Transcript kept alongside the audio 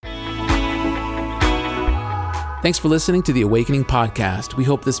Thanks for listening to the Awakening Podcast. We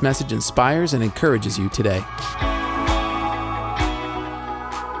hope this message inspires and encourages you today.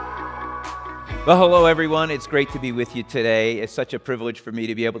 Well, hello, everyone. It's great to be with you today. It's such a privilege for me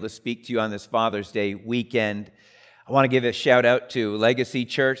to be able to speak to you on this Father's Day weekend. I want to give a shout out to Legacy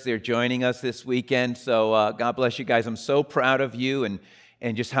Church. They're joining us this weekend, so God bless you guys. I'm so proud of you and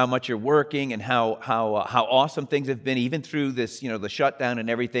just how much you're working and how awesome things have been, even through this, the shutdown and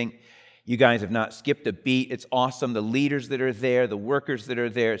everything. You guys have not skipped a beat. It's awesome. The leaders that are there, the workers that are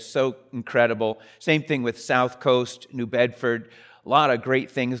there, it's so incredible. Same thing with South Coast, New Bedford. A lot of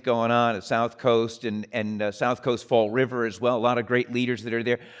great things going on at South Coast and South Coast Fall River as well. A lot of great leaders that are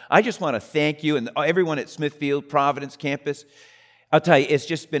there. I just want to thank you and everyone at Smithfield, Providence campus. I'll tell you, it's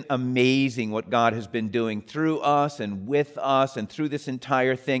just been amazing what God has been doing through us and with us and through this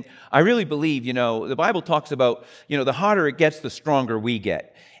entire thing. I really believe, the Bible talks about, the harder it gets, the stronger we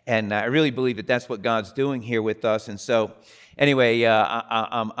get. And I really believe that that's what God's doing here with us. And so, anyway,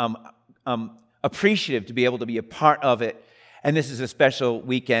 I'm appreciative to be able to be a part of it. And this is a special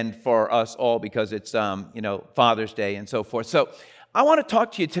weekend for us all because it's, Father's Day and so forth. So I want to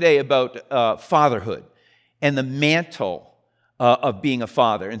talk to you today about fatherhood and the mantle of being a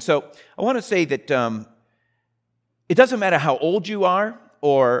father. And so I want to say that it doesn't matter how old you are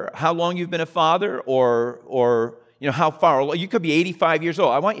or how long you've been a father or how far. You could be 85 years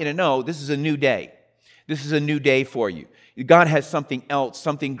old. I want you to know this is a new day. This is a new day for you. God has something else,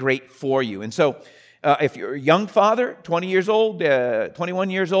 something great for you. And so if you're a young father, 20 years old,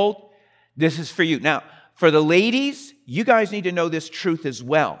 21 years old, this is for you. Now, for the ladies, you guys need to know this truth as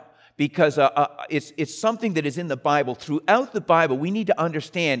well, because it's something that is in the Bible. Throughout the Bible, we need to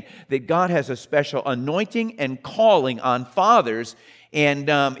understand that God has a special anointing and calling on fathers. And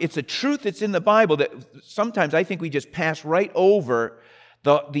it's a truth that's in the Bible that sometimes I think we just pass right over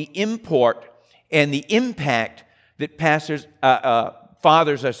the import and the impact that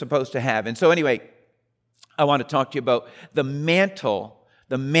fathers are supposed to have. And so anyway, I want to talk to you about the mantle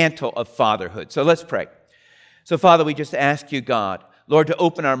of fatherhood. So let's pray. So Father, we just ask you, God, Lord, to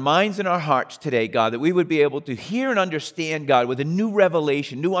open our minds and our hearts today, God, that we would be able to hear and understand, God, with a new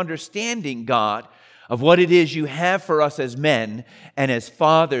revelation, new understanding, God, of what it is you have for us as men and as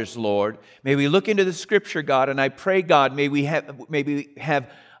fathers, Lord. May we look into the Scripture, God, and I pray, God, may we have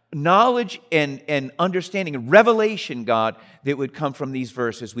knowledge and understanding and revelation, God, that would come from these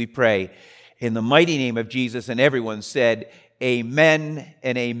verses, we pray. In the mighty name of Jesus, and everyone said, amen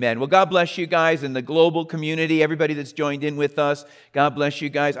and amen. Well, God bless you guys in the global community, everybody that's joined in with us. God bless you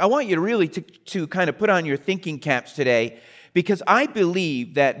guys. I want you to really to kind of put on your thinking caps today, because I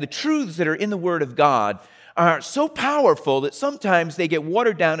believe that the truths that are in the Word of God are so powerful that sometimes they get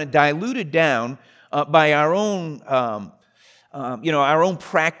watered down and diluted down by our own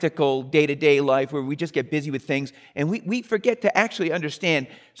practical day-to-day life where we just get busy with things, and we forget to actually understand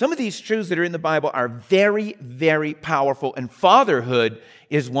some of these truths that are in the Bible are very, very powerful, and fatherhood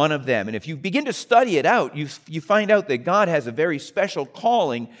is one of them. And if you begin to study it out, you find out that God has a very special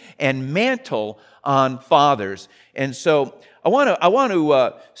calling and mantle on fathers. And so I want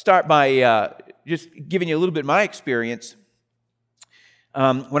to start by just giving you a little bit of my experience.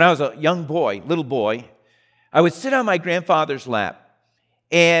 When I was a little boy, I would sit on my grandfather's lap,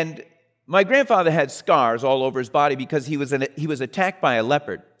 and my grandfather had scars all over his body because he was attacked by a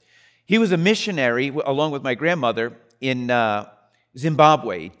leopard. He was a missionary along with my grandmother in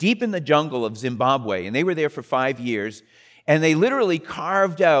Zimbabwe, deep in the jungle of Zimbabwe, and they were there for 5 years, and they literally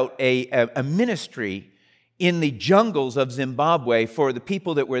carved out a ministry in the jungles of Zimbabwe for the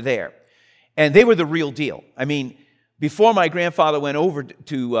people that were there, and they were the real deal. I mean, before my grandfather went over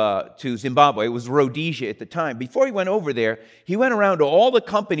to Zimbabwe, it was Rhodesia at the time. Before he went over there, he went around to all the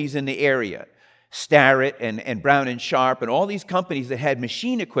companies in the area, Starrett and Brown and Sharp, and all these companies that had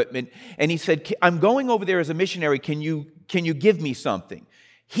machine equipment. And he said, "I'm going over there as a missionary. Can you give me something?"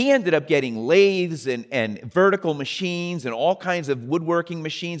 He ended up getting lathes and vertical machines and all kinds of woodworking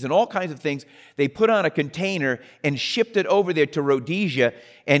machines and all kinds of things. They put on a container and shipped it over there to Rhodesia,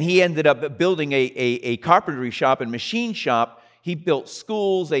 and he ended up building a carpentry shop and machine shop. He built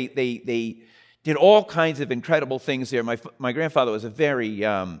schools. They did all kinds of incredible things there. My grandfather was a very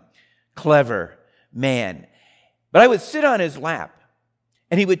clever man. But I would sit on his lap,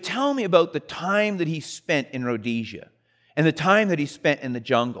 and he would tell me about the time that he spent in Rhodesia and the time that he spent in the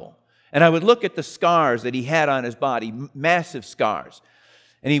jungle. And I would look at the scars that he had on his body, massive scars.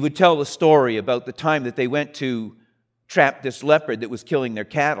 And he would tell the story about the time that they went to trap this leopard that was killing their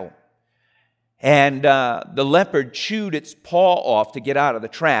cattle. And the leopard chewed its paw off to get out of the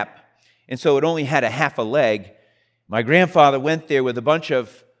trap, and so it only had a half a leg. My grandfather went there with a bunch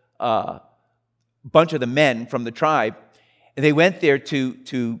of bunch of the men from the tribe, and they went there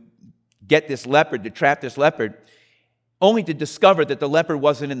to get this leopard, to trap this leopard, only to discover that the leopard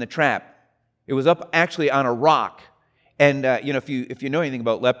wasn't in the trap. It was up actually on a rock. And if you know anything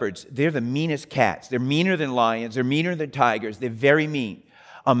about leopards, they're the meanest cats. They're meaner than lions. They're meaner than tigers. They're very mean.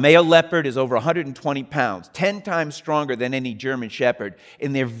 A male leopard is over 120 pounds, 10 times stronger than any German shepherd,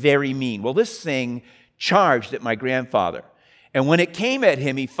 and they're very mean. Well, this thing charged at my grandfather. And when it came at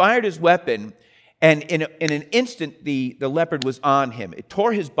him, he fired his weapon, and in an instant, the leopard was on him. It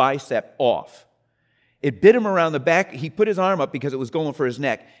tore his bicep off. It bit him around the back. He put his arm up because it was going for his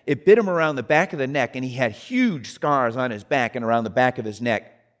neck. It bit him around the back of the neck, and he had huge scars on his back and around the back of his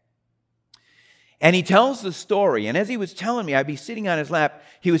neck. And he tells the story, and as he was telling me, I'd be sitting on his lap,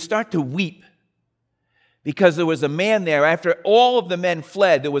 he would start to weep because there was a man there. After all of the men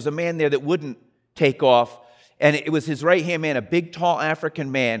fled, there was a man there that wouldn't take off, and it was his right-hand man, a big, tall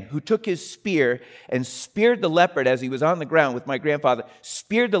African man, who took his spear and speared the leopard as he was on the ground with my grandfather,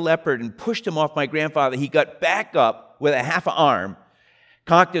 speared the leopard and pushed him off my grandfather. He got back up with a half an arm,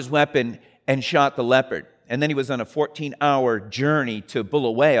 cocked his weapon, and shot the leopard. And then he was on a 14-hour journey to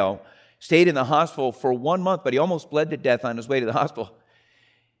Bulawayo, stayed in the hospital for 1 month, but he almost bled to death on his way to the hospital.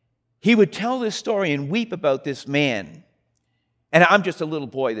 He would tell this story and weep about this man. And I'm just a little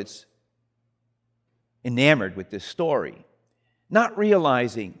boy that's enamored with this story, not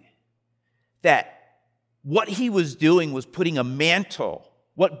realizing that what he was doing was putting a mantle.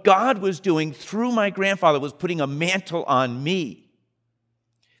 What God was doing through my grandfather was putting a mantle on me,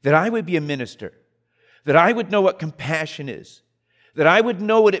 that I would be a minister, that I would know what compassion is, that I would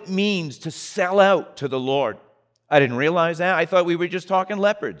know what it means to sell out to the Lord. I didn't realize that. I thought we were just talking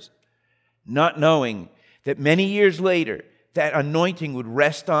leopards, not knowing that many years later, that anointing would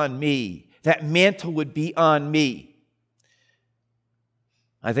rest on me. That mantle would be on me.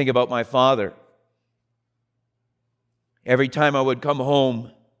 I think about my father. Every time I would come home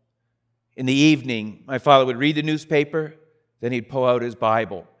in the evening, my father would read the newspaper, then he'd pull out his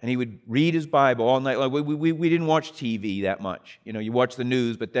Bible, and he would read his Bible all night long. We didn't watch TV that much. You watch the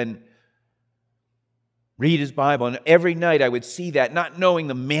news, but then read his Bible. And every night I would see that, not knowing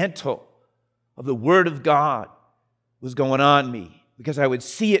the mantle of the Word of God was going on me, because I would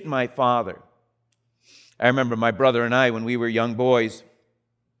see it in my father. I remember my brother and I, when we were young boys,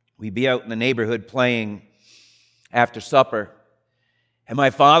 we'd be out in the neighborhood playing after supper, and my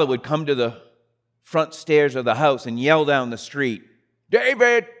father would come to the front stairs of the house and yell down the street,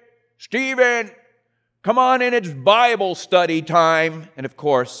 "David, Stephen, come on in, it's Bible study time." And of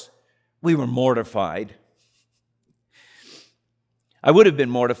course, we were mortified. I would have been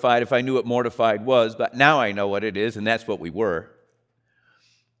mortified if I knew what mortified was, but now I know what it is, and that's what we were.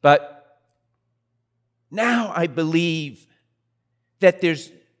 But now I believe that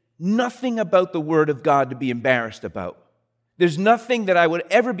there's nothing about the Word of God to be embarrassed about. There's nothing that I would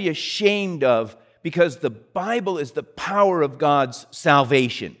ever be ashamed of, because the Bible is the power of God's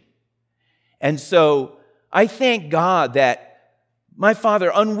salvation. And so I thank God that my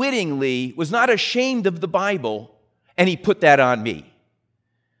father unwittingly was not ashamed of the Bible, and he put that on me.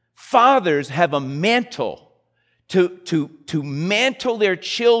 Fathers have a mantle to mantle their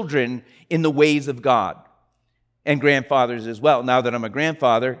children in the ways of God, and grandfathers as well. Now that I'm a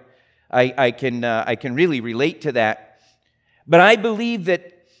grandfather, I can really relate to that. But I believe that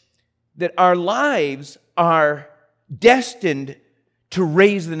our lives are destined to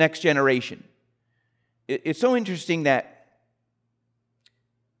raise the next generation. It's so interesting that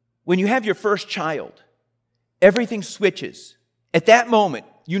when you have your first child, everything switches. At that moment,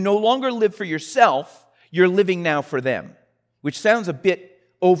 you no longer live for yourself, you're living now for them, which sounds a bit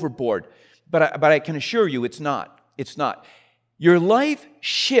overboard, but I can assure you it's not. It's not. Your life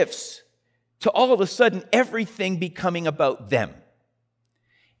shifts to all of a sudden everything becoming about them.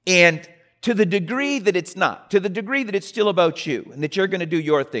 And to the degree that it's not, to the degree that it's still about you, and that you're going to do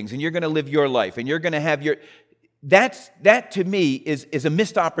your things, and you're going to live your life, and you're going to have your... That to me is a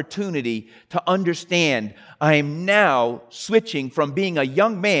missed opportunity to understand I am now switching from being a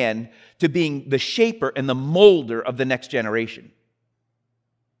young man to being the shaper and the molder of the next generation.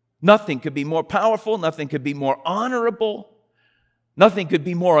 Nothing could be more powerful, nothing could be more honorable, nothing could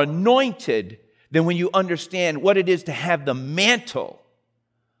be more anointed than when you understand what it is to have the mantle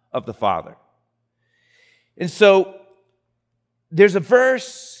of the Father. And so there's a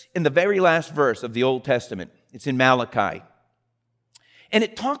verse in the very last verse of the Old Testament. It's in Malachi. And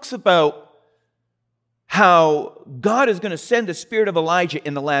it talks about how God is going to send the spirit of Elijah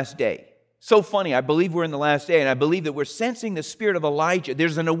in the last day. So funny, I believe we're in the last day, and I believe that we're sensing the spirit of Elijah.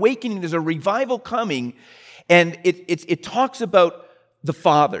 There's an awakening, there's a revival coming, and it talks about the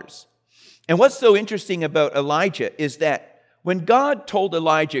fathers. And what's so interesting about Elijah is that when God told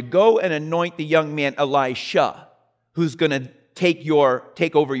Elijah, go and anoint the young man Elisha, who's going to take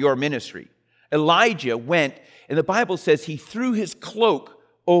over your ministry, Elijah went, and the Bible says he threw his cloak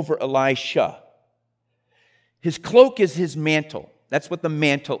over Elisha. His cloak is his mantle. That's what the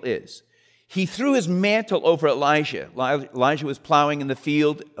mantle is. He threw his mantle over Elijah. Elijah was plowing in the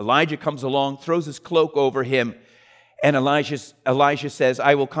field. Elijah comes along, throws his cloak over him, and Elijah says,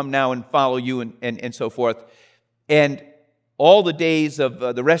 I will come now and follow you, and so forth. And all the days of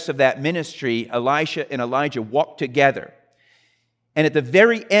the rest of that ministry, Elisha and Elijah walked together. And at the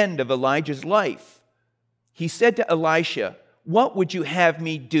very end of Elijah's life, he said to Elisha, what would you have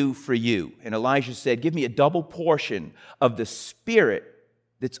me do for you? And Elijah said, give me a double portion of the Spirit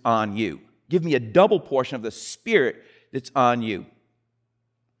that's on you. Give me a double portion of the Spirit that's on you.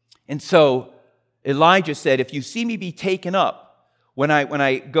 And so Elijah said, if you see me be taken up when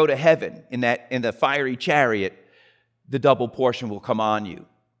I go to heaven in the fiery chariot, the double portion will come on you.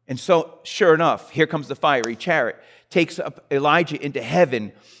 And so, sure enough, here comes the fiery chariot, takes up Elijah into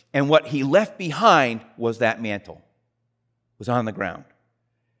heaven, and what he left behind was that mantle. It was on the ground.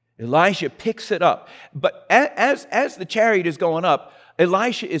 Elijah picks it up. But as the chariot is going up,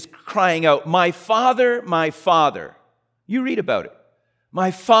 Elisha is crying out, my father, my father. You read about it.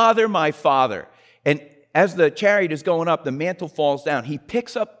 My father, my father. And as the chariot is going up, the mantle falls down. He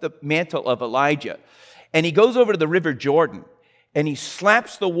picks up the mantle of Elijah, and he goes over to the river Jordan, and he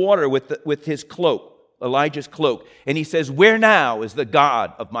slaps the water with his cloak, Elijah's cloak, and he says, where now is the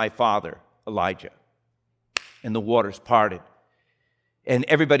God of my father, Elijah? And the waters parted. And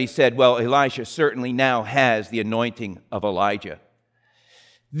everybody said, well, Elisha certainly now has the anointing of Elijah.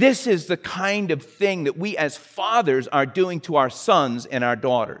 This is the kind of thing that we as fathers are doing to our sons and our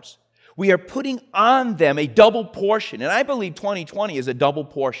daughters. We are putting on them a double portion. And I believe 2020 is a double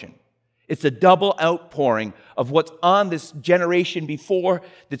portion. It's a double outpouring of what's on this generation before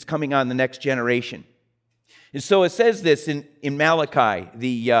that's coming on the next generation. And so it says this in Malachi,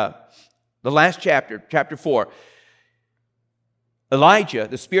 the last chapter, chapter 4. Elijah,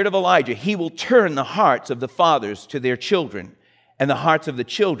 the spirit of Elijah, he will turn the hearts of the fathers to their children and the hearts of the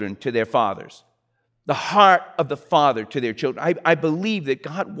children to their fathers. The heart of the father to their children. I believe that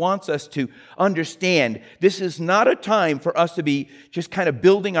God wants us to understand this is not a time for us to be just kind of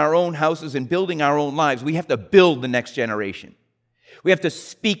building our own houses and building our own lives. We have to build the next generation. We have to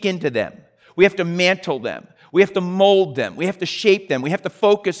speak into them. We have to mantle them. We have to mold them. We have to shape them. We have to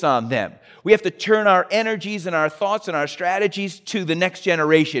focus on them. We have to turn our energies and our thoughts and our strategies to the next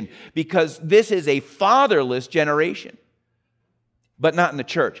generation because this is a fatherless generation. But not in the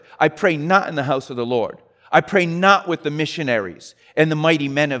church. I pray not in the house of the Lord. I pray not with the missionaries and the mighty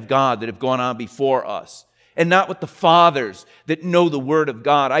men of God that have gone on before us, and not with the fathers that know the Word of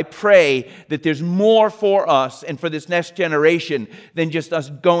God. I pray that there's more for us and for this next generation than just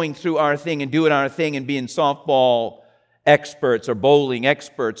us going through our thing and doing our thing and being softball experts or bowling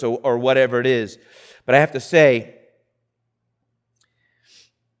experts or whatever it is. But I have to say,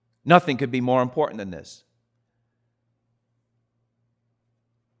 nothing could be more important than this.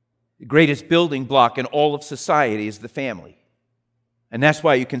 The greatest building block in all of society is the family. And that's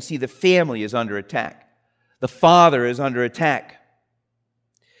why you can see the family is under attack. The father is under attack.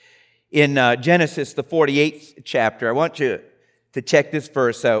 In Genesis, the 48th chapter, I want you to check this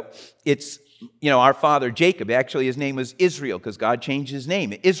verse out. It's, our father Jacob. Actually, his name was Israel because God changed his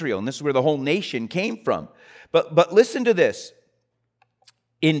name, Israel. And this is where the whole nation came from. But listen to this.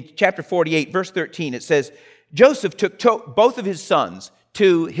 In chapter 48, verse 13, it says, Joseph took both of his sons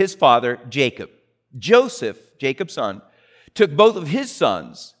to his father Jacob. Joseph, Jacob's son, took both of his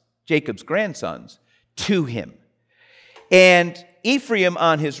sons, Jacob's grandsons, to him. And Ephraim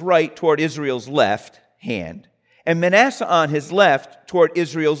on his right toward Israel's left hand, and Manasseh on his left toward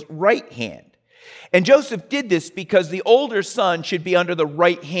Israel's right hand. And Joseph did this because the older son should be under the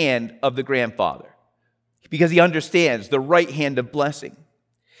right hand of the grandfather, because he understands the right hand of blessing.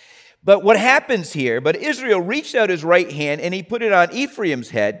 But what happens here, but Israel reached out his right hand and he put it on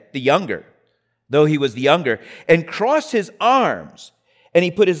Ephraim's head, the younger, though he was the younger, and crossed his arms. And he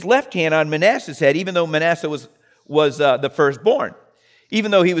put his left hand on Manasseh's head, even though Manasseh was the firstborn.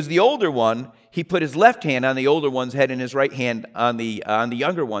 Even though he was the older one, he put his left hand on the older one's head and his right hand on the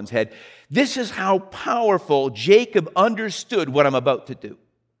younger one's head. This is how powerful Jacob understood what I'm about to do.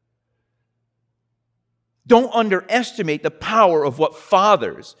 Don't underestimate the power of what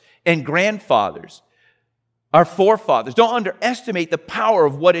fathers and grandfathers, our forefathers, don't underestimate the power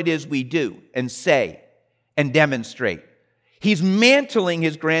of what it is we do and say and demonstrate. He's mantling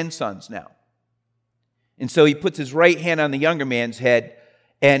his grandsons now. And so he puts his right hand on the younger man's head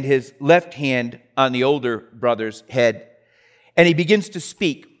and his left hand on the older brother's head. And he begins to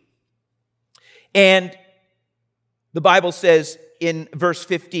speak. And the Bible says in verse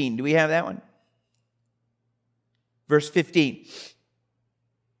 15, do we have that one? Verse 15.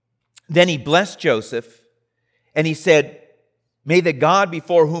 Then he blessed Joseph, and he said, may the God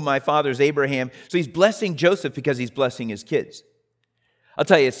before whom my father's Abraham. So he's blessing Joseph because he's blessing his kids. I'll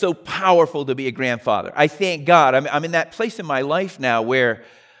tell you, it's so powerful to be a grandfather. I thank God. I'm in that place in my life now where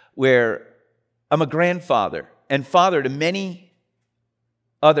I'm a grandfather and father to many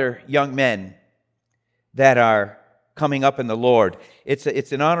other young men that are coming up in the Lord.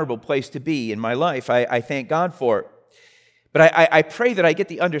 It's an honorable place to be in my life. I thank God for it. But I pray that I get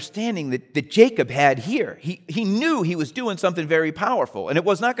the understanding that Jacob had here. He knew he was doing something very powerful, and it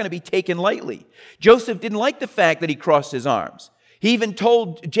was not going to be taken lightly. Joseph didn't like the fact that he crossed his arms. He even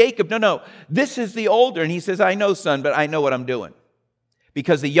told Jacob, no, this is the older. And he says, I know, son, but I know what I'm doing.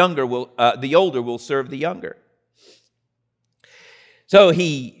 Because the older will serve the younger. So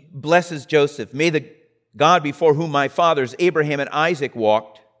he blesses Joseph. May the God before whom my fathers Abraham and Isaac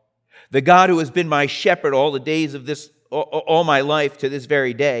walked, the God who has been my shepherd all the days of all my life to this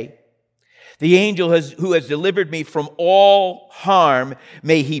very day, the angel who has delivered me from all harm,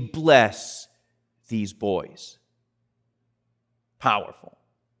 may he bless these boys. Powerful.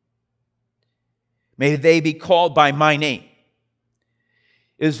 May they be called by my name.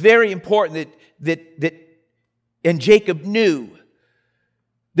 It was very important and Jacob knew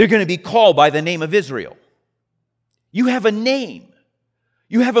they're going to be called by the name of Israel. You have a name.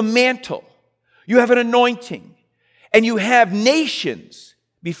 You have a mantle. You have an anointing. And you have nations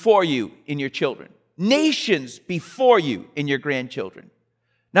before you in your children. Nations before you in your grandchildren.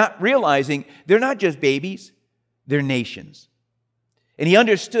 Not realizing they're not just babies, they're nations. And he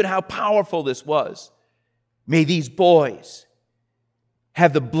understood how powerful this was. May these boys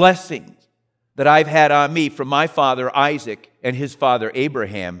have the blessings that I've had on me from my father Isaac and his father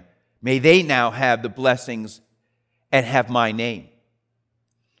Abraham. May they now have the blessings and have my name.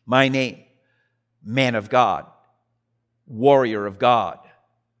 My name, man of God, warrior of God,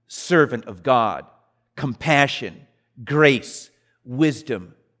 servant of God, compassion, grace,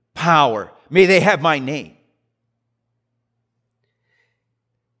 wisdom, power. May they have my name.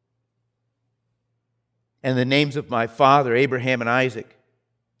 And the names of my father, Abraham and Isaac,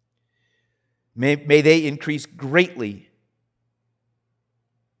 may they increase greatly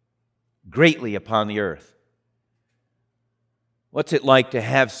upon the earth. What's it like to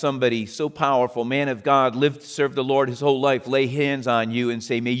have somebody so powerful, man of God, live to serve the Lord his whole life, lay hands on you and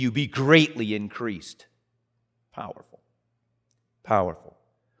say, may you be greatly increased? Powerful. Powerful.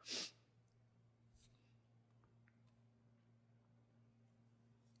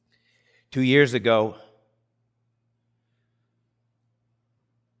 Two years ago,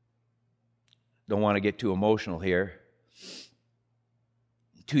 don't want to get too emotional here.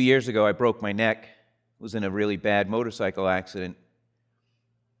 2 years ago, I broke my neck. Was in a really bad motorcycle accident.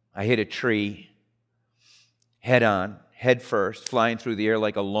 I hit a tree, head on, head first, flying through the air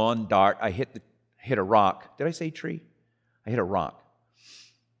like a lawn dart. I hit a rock. Did I say tree? I hit a rock.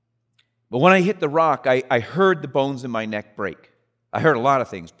 But when I hit the rock, I heard the bones in my neck break. I heard a lot of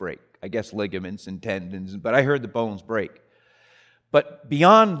things break. I guess ligaments and tendons, but I heard the bones break. But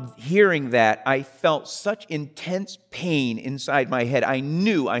beyond hearing that, I felt such intense pain inside my head. I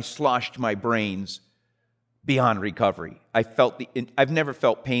knew I sloshed my brains beyond recovery. I've never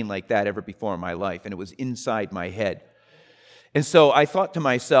felt pain like that ever before in my life, and it was inside my head. And so I thought to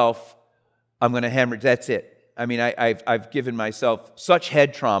myself, I'm going to hemorrhage, that's it. I mean, I've given myself such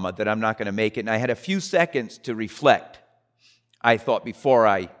head trauma that I'm not going to make it. And I had a few seconds to reflect, I thought, before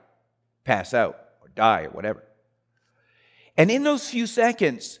I pass out or die or whatever. And in those few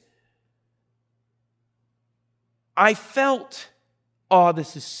seconds, I felt, oh,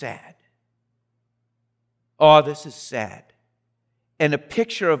 this is sad. Oh, this is sad. And a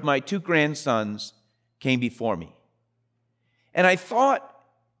picture of my two grandsons came before me. And I thought,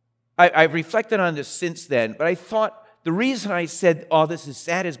 I've reflected on this since then, but I thought the reason I said, oh, this is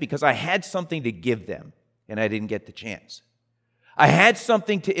sad is because I had something to give them, and I didn't get the chance. I had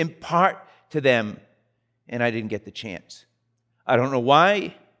something to impart to them, and I didn't get the chance. I don't know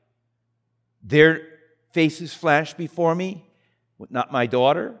why their faces flashed before me. Not my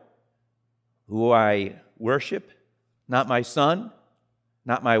daughter, who I worship. Not my son.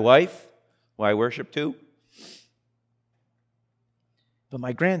 Not my wife, who I worship too. But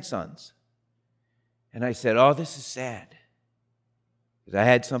my grandsons. And I said, oh, this is sad. Because I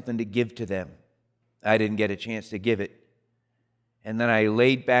had something to give to them. I didn't get a chance to give it. And then I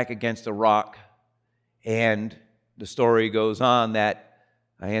laid back against a rock, and the story goes on that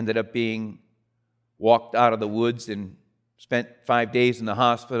I ended up being walked out of the woods and spent 5 days in the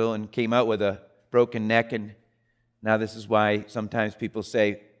hospital and came out with a broken neck. And now this is why sometimes people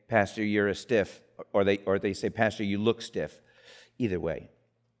say, Pastor, you're a stiff, or they say, Pastor, you look stiff. Either way.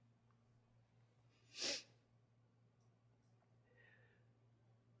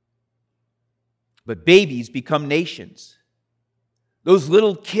 But babies become nations. Those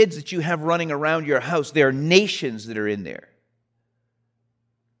little kids that you have running around your house, there are nations that are in there.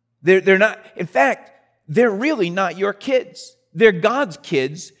 They're not, in fact, they're really not your kids. They're God's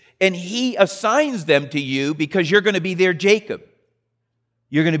kids, and He assigns them to you because you're going to be their Jacob.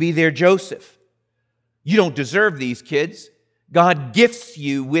 You're going to be their Joseph. You don't deserve these kids. God gifts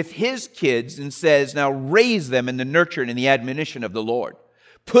you with His kids and says, now raise them in the nurture and in the admonition of the Lord.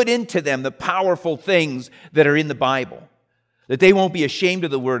 Put into them the powerful things that are in the Bible, that they won't be ashamed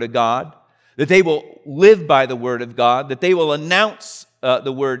of the Word of God, that they will live by the Word of God, that they will announce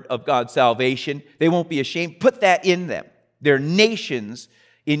the Word of God's salvation. They won't be ashamed. Put that in them. They're nations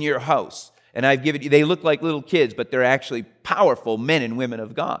in your house. And I've given you, they look like little kids, but they're actually powerful men and women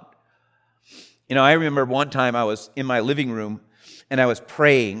of God. You know, I remember one time I was in my living room and I was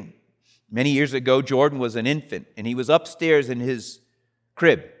praying. Many years ago, Jordan was an infant and he was upstairs in his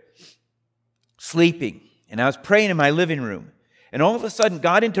crib, sleeping. And I was praying in my living room. And all of a sudden,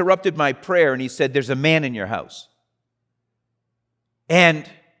 God interrupted my prayer and He said, there's a man in your house. And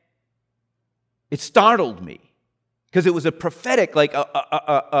it startled me because it was a prophetic, like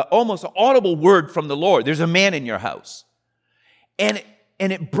a almost audible word from the Lord. There's a man in your house. And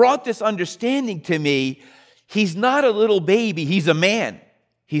it brought this understanding to me. He's not a little baby. He's a man.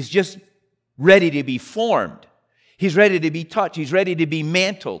 He's just ready to be formed. He's ready to be touched. He's ready to be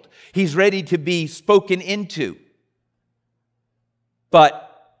mantled. He's ready to be spoken into. But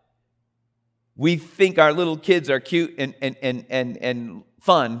we think our little kids are cute and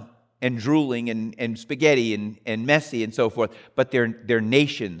fun and drooling and spaghetti and messy and so forth. But they're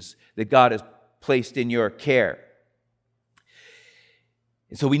nations that God has placed in your care.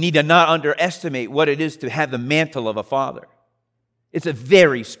 And so we need to not underestimate what it is to have the mantle of a father. It's a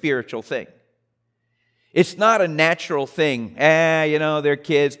very spiritual thing. It's not a natural thing. They're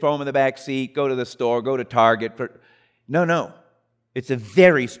kids, throw them in the back seat, go to the store, go to Target. No. It's a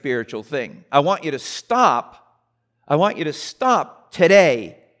very spiritual thing. I want you to stop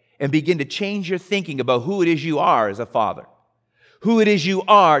today and begin to change your thinking about who it is you are as a father. Who it is you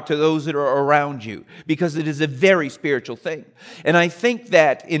are to those that are around you, because it is a very spiritual thing. And I think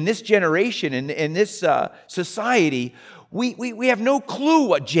that in this generation, in this society, we have no clue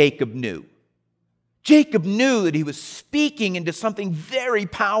what Jacob knew. Jacob knew that he was speaking into something very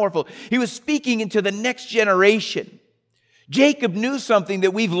powerful. He was speaking into the next generation. Jacob knew something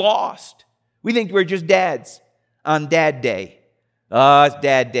that we've lost. We think we're just dads on Dad Day. Oh, it's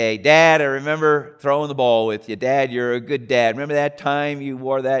Dad Day. Dad, I remember throwing the ball with you. Dad, you're a good dad. Remember that time you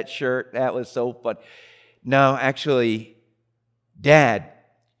wore that shirt? That was so fun. No, actually, Dad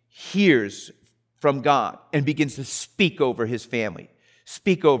hears from God and begins to speak over his family,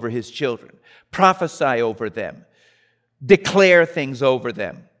 speak over his children, prophesy over them, declare things over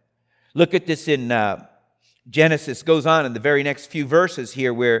them. Look at this in Genesis. Goes on in the very next few verses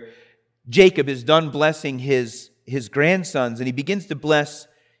here where Jacob is done blessing his grandsons and he begins to bless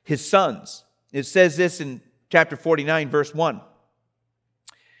his sons. It says this in chapter 49, verse 1.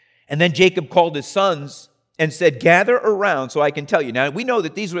 And then Jacob called his sons and said, gather around so I can tell you. Now, we know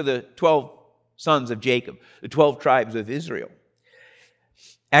that these were the 12 sons of Jacob, the 12 tribes of Israel.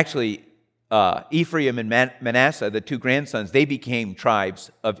 Actually, Ephraim and Manasseh, the two grandsons, they became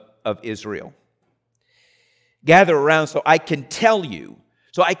tribes of Israel. Gather around so I can tell you,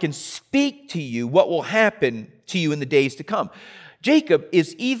 so I can speak to you what will happen to you in the days to come. Jacob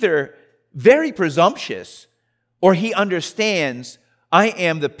is either very presumptuous or he understands I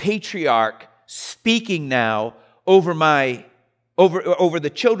am the patriarch speaking now over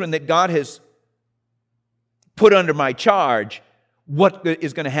the children that God has put under my charge, what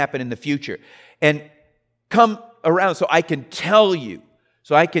is going to happen in the future. And come around so I can tell you,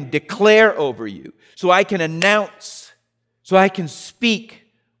 so I can declare over you, so I can announce, so I can speak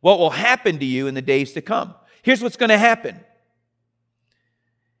what will happen to you in the days to come. Here's what's going to happen.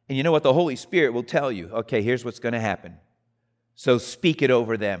 And you know what? The Holy Spirit will tell you, okay, here's what's going to happen. So speak it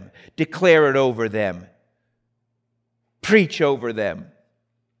over them. Declare it over them. Preach over them.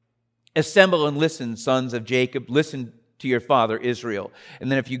 Assemble and listen, sons of Jacob. Listen to your father Israel.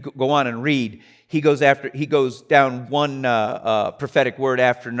 And then if you go on and read, he goes down one prophetic word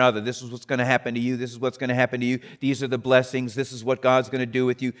after another. This is what's going to happen to you. This is what's going to happen to you. These are the blessings. This is what God's going to do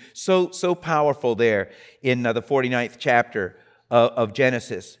with you. So powerful there in the 49th chapter of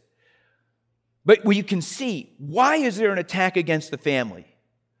Genesis. But where you can see, why is there an attack against the family?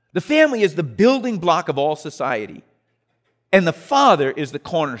 The family is the building block of all society, and the father is the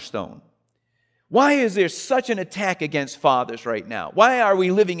cornerstone. Why is there such an attack against fathers right now? Why are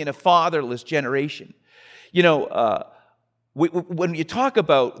we living in a fatherless generation? You know, when you talk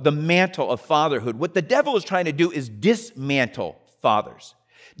about the mantle of fatherhood, what the devil is trying to do is dismantle fathers,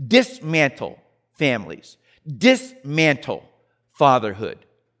 dismantle families, dismantle fatherhood.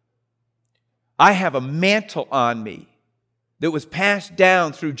 I have a mantle on me that was passed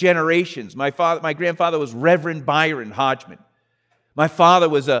down through generations. My grandfather was Reverend Byron Hodgman. My father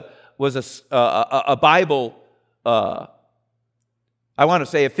was a Bible, I want to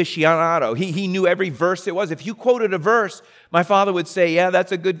say aficionado. He knew every verse there was. If you quoted a verse, my father would say, yeah,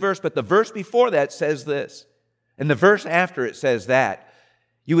 that's a good verse, but the verse before that says this, and the verse after it says that.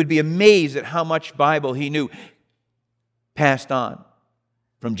 You would be amazed at how much Bible he knew, passed on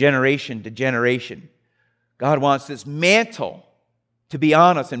from generation to generation. God wants this mantle to be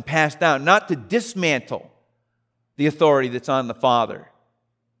on us and passed down, not to dismantle the authority that's on the father,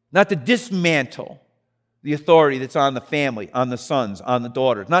 not to dismantle the authority that's on the family, on the sons, on the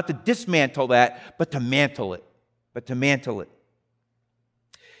daughters, not to dismantle that, but to mantle it.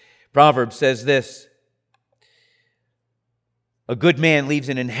 Proverbs says this: a good man leaves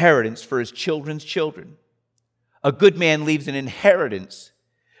an inheritance for his children's children. A good man leaves an inheritance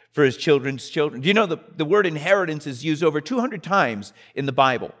for his children's children. Do you know the word inheritance is used over 200 times in the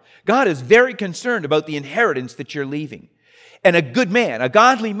Bible? God is very concerned about the inheritance that you're leaving. And a good man, a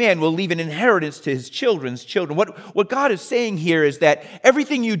godly man, will leave an inheritance to his children's children. What God is saying here is that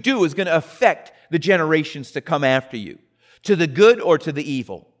everything you do is going to affect the generations to come after you, to the good or to the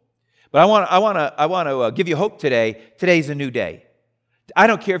evil. But I want to give you hope today. Today's a new day. I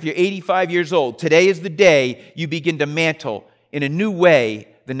don't care if you're 85 years old. Today is the day you begin to mantle in a new way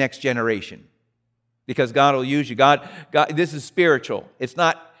the next generation, because God will use you. God, this is spiritual. It's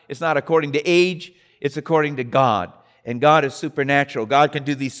not according to age. It's according to God. And God is supernatural. God can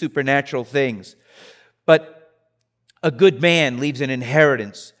do these supernatural things. But a good man leaves an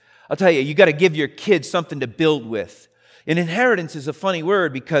inheritance. I'll tell you got to give your kids something to build with. An inheritance is a funny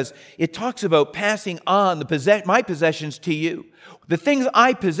word because it talks about passing on my possessions to you. The things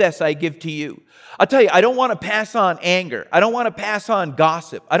I possess, I give to you. I'll tell you, I don't want to pass on anger. I don't want to pass on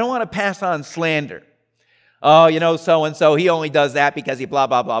gossip. I don't want to pass on slander. Oh, so-and-so, he only does that because he blah,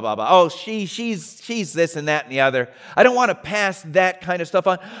 blah, blah, blah, blah. Oh, she's this and that and the other. I don't want to pass that kind of stuff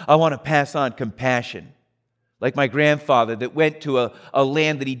on. I want to pass on compassion. Like my grandfather that went to a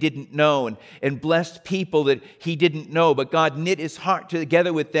land that he didn't know and blessed people that he didn't know, but God knit his heart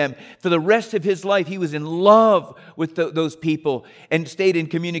together with them. For the rest of his life, he was in love with those people and stayed in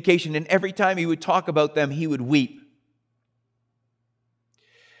communication. And every time he would talk about them, he would weep.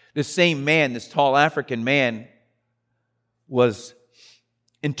 This same man, this tall African man, was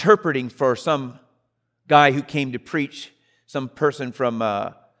interpreting for some guy who came to preach, some person from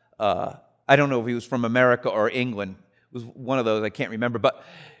I don't know if he was from America or England. It was one of those, I can't remember. But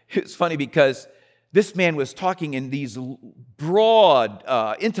it's funny because this man was talking in these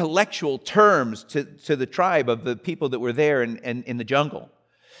broad, intellectual terms to the tribe of the people that were there in the jungle.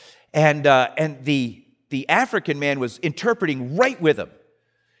 And the African man was interpreting right with him.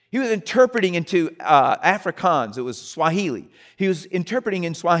 He was interpreting into Afrikaans. It was Swahili. He was interpreting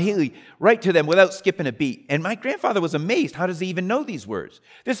in Swahili right to them without skipping a beat. And my grandfather was amazed. How does he even know these words?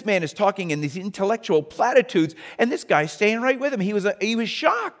 This man is talking in these intellectual platitudes, and this guy's staying right with him. He was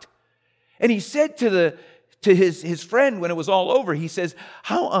shocked. And he said to his friend when it was all over, he says,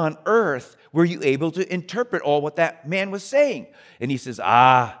 how on earth were you able to interpret all what that man was saying? And he says,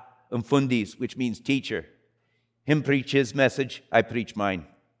 umfundis, which means teacher. Him preach his message, I preach mine.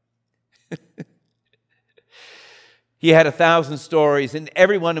 He had 1,000 stories, and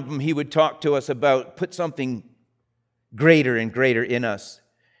every one of them he would talk to us about, put something greater and greater in us.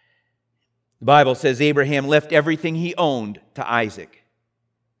 The Bible says Abraham left everything he owned to Isaac.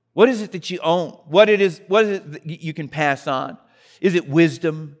 What is it that you own? What is it that you can pass on? Is it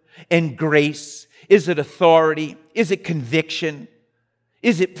wisdom and grace? Is it authority? Is it conviction?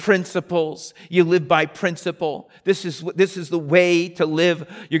 Is it principles? You live by principle. This is the way to live.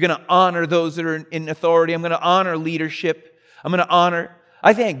 You're going to honor those that are in authority. I'm going to honor leadership.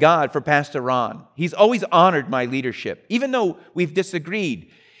 I thank God for Pastor Ron. He's always honored my leadership. Even though we've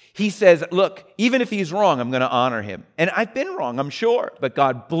disagreed, he says, look, even if he's wrong, I'm going to honor him. And I've been wrong, I'm sure, but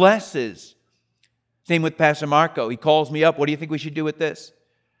God blesses. Same with Pastor Marco. He calls me up. What do you think we should do with this?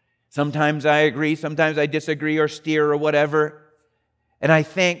 Sometimes I agree, sometimes I disagree or steer or whatever. And I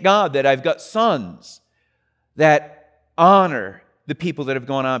thank God that I've got sons that honor the people that have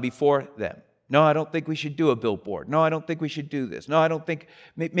gone on before them. No, I don't think we should do a billboard. No, I don't think we should do this. No, I don't think,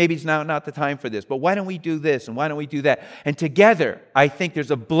 maybe it's now not the time for this. But why don't we do this and why don't we do that? And together, I think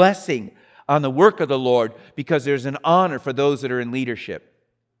there's a blessing on the work of the Lord because there's an honor for those that are in leadership.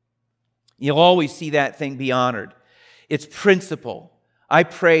 You'll always see that thing be honored. It's principle. I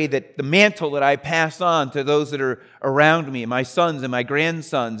pray that the mantle that I pass on to those that are around me, my sons and my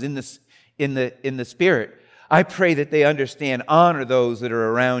grandsons in the Spirit, I pray that they understand, honor those that are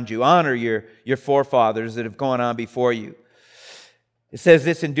around you. Honor your forefathers that have gone on before you. It says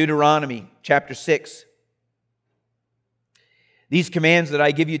this in Deuteronomy chapter 6. These commands that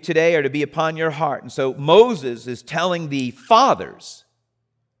I give you today are to be upon your heart. And so Moses is telling the fathers,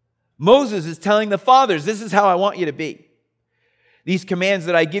 this is how I want you to be. These commands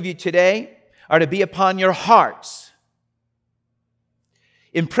that I give you today are to be upon your hearts.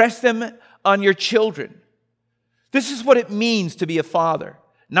 Impress them on your children. This is what it means to be a father.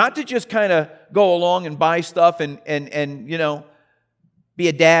 Not to just kind of go along and buy stuff and be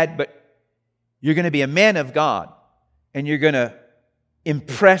a dad, but you're going to be a man of God and you're going to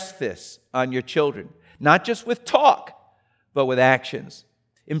impress this on your children. Not just with talk, but with actions.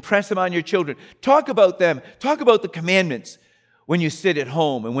 Impress them on your children. Talk about them. Talk about the commandments when you sit at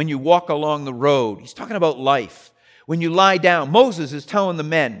home and when you walk along the road. He's talking about life. When you lie down, Moses is telling the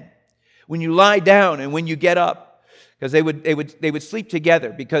men, when you lie down and when you get up, because they would sleep together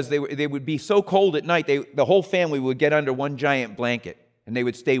because they would be so cold at night, the whole family would get under one giant blanket and they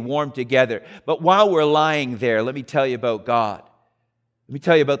would stay warm together. But while we're lying there, let me tell you about God. Let me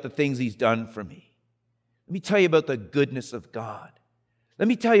tell you about the things He's done for me. Let me tell you about the goodness of God. Let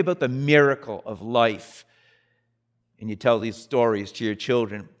me tell you about the miracle of life. And you tell these stories to your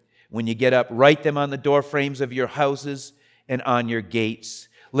children. When you get up, write them on the door frames of your houses and on your gates.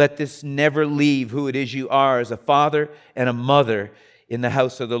 Let this never leave who it is you are as a father and a mother in the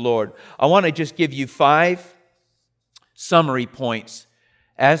house of the Lord. I want to just give you 5 summary points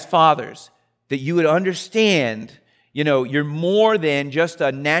as fathers that you would understand, you're more than just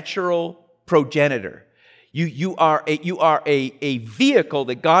a natural progenitor. You are a vehicle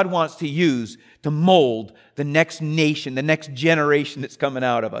that God wants to use to mold the next nation, the next generation that's coming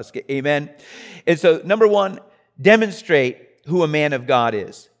out of us. Amen? And so, number 1, demonstrate who a man of God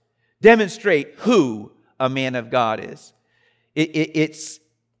is. Demonstrate who a man of God is. It's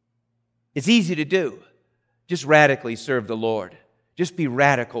easy to do. Just radically serve the Lord. Just be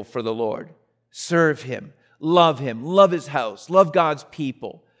radical for the Lord. Serve Him. Love His house. Love God's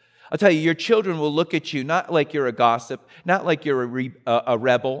people. I'll tell you, your children will look at you not like you're a gossip, not like you're a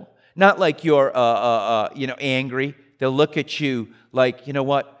rebel, not like you're angry. They'll look at you like, you know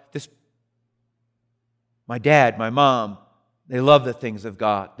what? My dad, my mom, they love the things of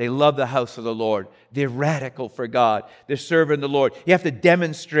God. They love the house of the Lord. They're radical for God. They're serving the Lord. You have to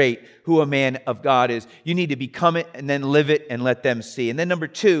demonstrate who a man of God is. You need to become it and then live it and let them see. And then number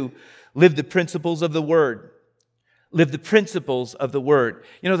 2, live the principles of the Word. Live the principles of the Word.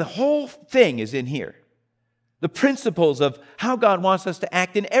 The whole thing is in here. The principles of how God wants us to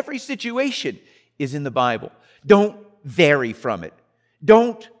act in every situation is in the Bible. Don't vary from it.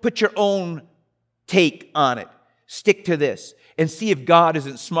 Don't put your own take on it. Stick to this and see if God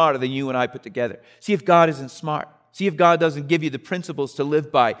isn't smarter than you and I put together. See if God isn't smart. See if God doesn't give you the principles to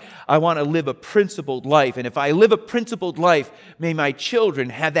live by. I want to live a principled life. And if I live a principled life, may my children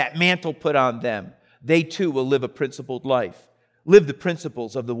have that mantle put on them. They too will live a principled life. Live the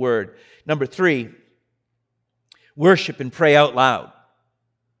principles of the Word. Number 3, worship and pray out loud.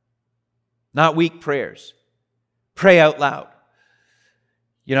 Not weak prayers. Pray out loud.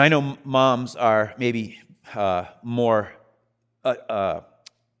 I know moms are maybe more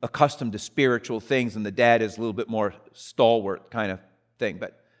accustomed to spiritual things, and the dad is a little bit more stalwart kind of thing.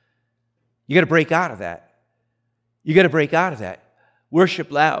 But you got to break out of that. You got to break out of that.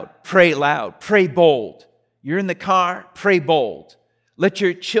 Worship loud, pray bold. You're in the car, pray bold. Let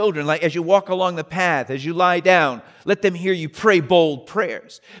your children, as you walk along the path, as you lie down, let them hear you pray bold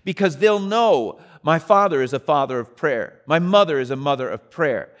prayers, because they'll know my father is a father of prayer. My mother is a mother of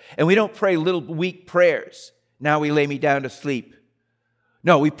prayer. And we don't pray little weak prayers. Now we lay me down to sleep.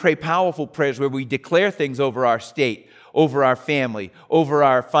 No, we pray powerful prayers where we declare things over our state, over our family, over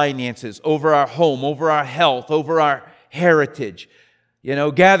our finances, over our home, over our health, over our heritage.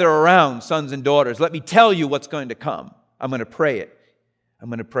 Gather around, sons and daughters. Let me tell you what's going to come. I'm going to pray it.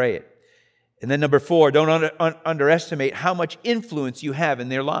 And then number 4, don't underestimate how much influence you have in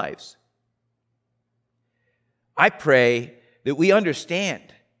their lives. I pray that we understand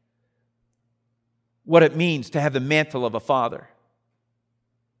what it means to have the mantle of a father.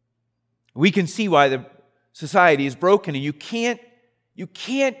 We can see why the society is broken, and you can't You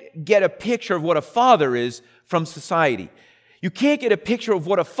can't get a picture of what a father is from society. You can't get a picture of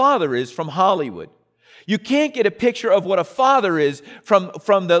what a father is from Hollywood. You can't get a picture of what a father is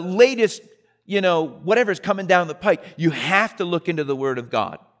from the latest, whatever's coming down the pike. You have to look into the Word of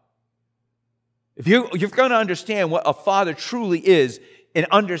God. If you're going to understand what a father truly is and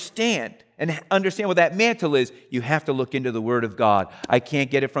understand what that mantle is, you have to look into the Word of God. I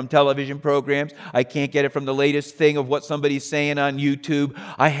can't get it from television programs. I can't get it from the latest thing of what somebody's saying on YouTube.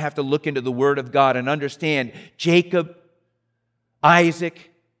 I have to look into the Word of God and understand Jacob,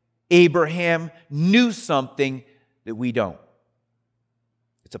 Isaac, Abraham knew something that we don't.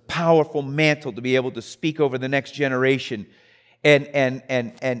 It's a powerful mantle to be able to speak over the next generation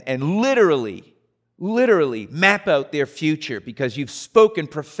and literally map out their future because you've spoken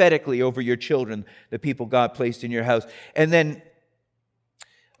prophetically over your children, the people God placed in your house. And then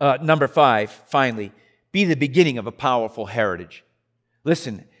number 5, finally, be the beginning of a powerful heritage.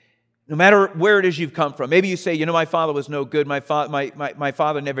 Listen, no matter where it is you've come from, maybe you say, my father was no good, my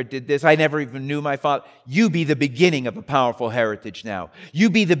father never did this, I never even knew my father. You be the beginning of a powerful heritage now. You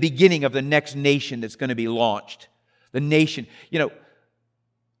be the beginning of the next nation that's going to be launched. The nation,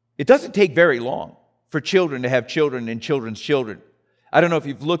 it doesn't take very long for children to have children and children's children. I don't know if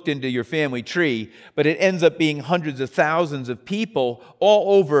you've looked into your family tree, but it ends up being hundreds of thousands of people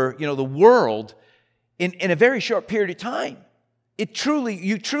all over, the world in a very short period of time.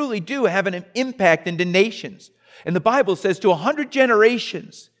 You truly do have an impact into nations. And the Bible says to 100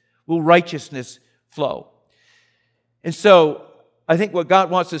 generations will righteousness flow. And so I think what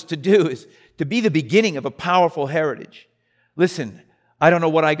God wants us to do is to be the beginning of a powerful heritage. Listen, I don't know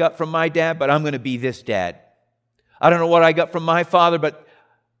what I got from my dad, but I'm going to be this dad. I don't know what I got from my father, but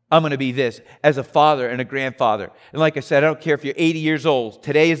I'm going to be this as a father and a grandfather. And like I said, I don't care if you're 80 years old.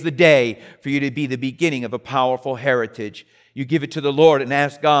 Today is the day for you to be the beginning of a powerful heritage. You give it to the Lord and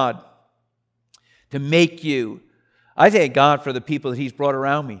ask God to make you. I thank God for the people that He's brought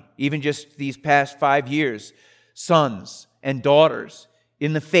around me, even just these past 5 years, sons and daughters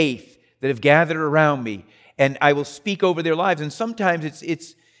in the faith that have gathered around me, and I will speak over their lives. And sometimes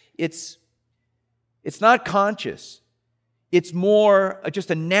it's not conscious. It's more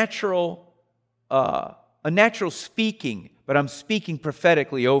just a natural speaking, but I'm speaking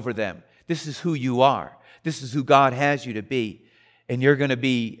prophetically over them. This is who you are. This is who God has you to be. And you're going to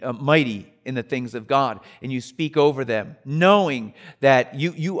be mighty in the things of God. And you speak over them, knowing that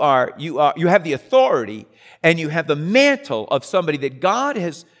you have the authority and you have the mantle of somebody that God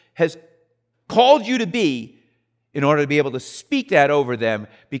has called you to be in order to be able to speak that over them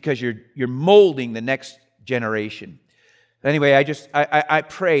because you're molding the next generation. Anyway, I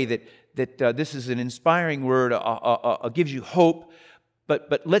pray that this is an inspiring word, gives you hope.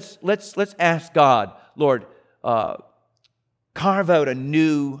 But let's ask God, Lord, carve out a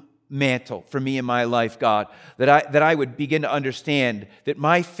new mantle for me in my life, God, that I would begin to understand that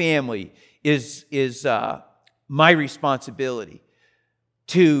my family is my responsibility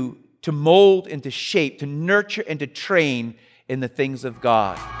to mold and to shape, to nurture and to train in the things of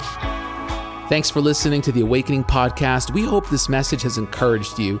God. Thanks for listening to the Awakening Podcast. We hope this message has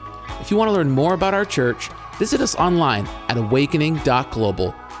encouraged you. If you want to learn more about our church, visit us online at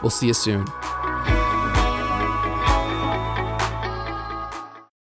awakening.global. We'll see you soon.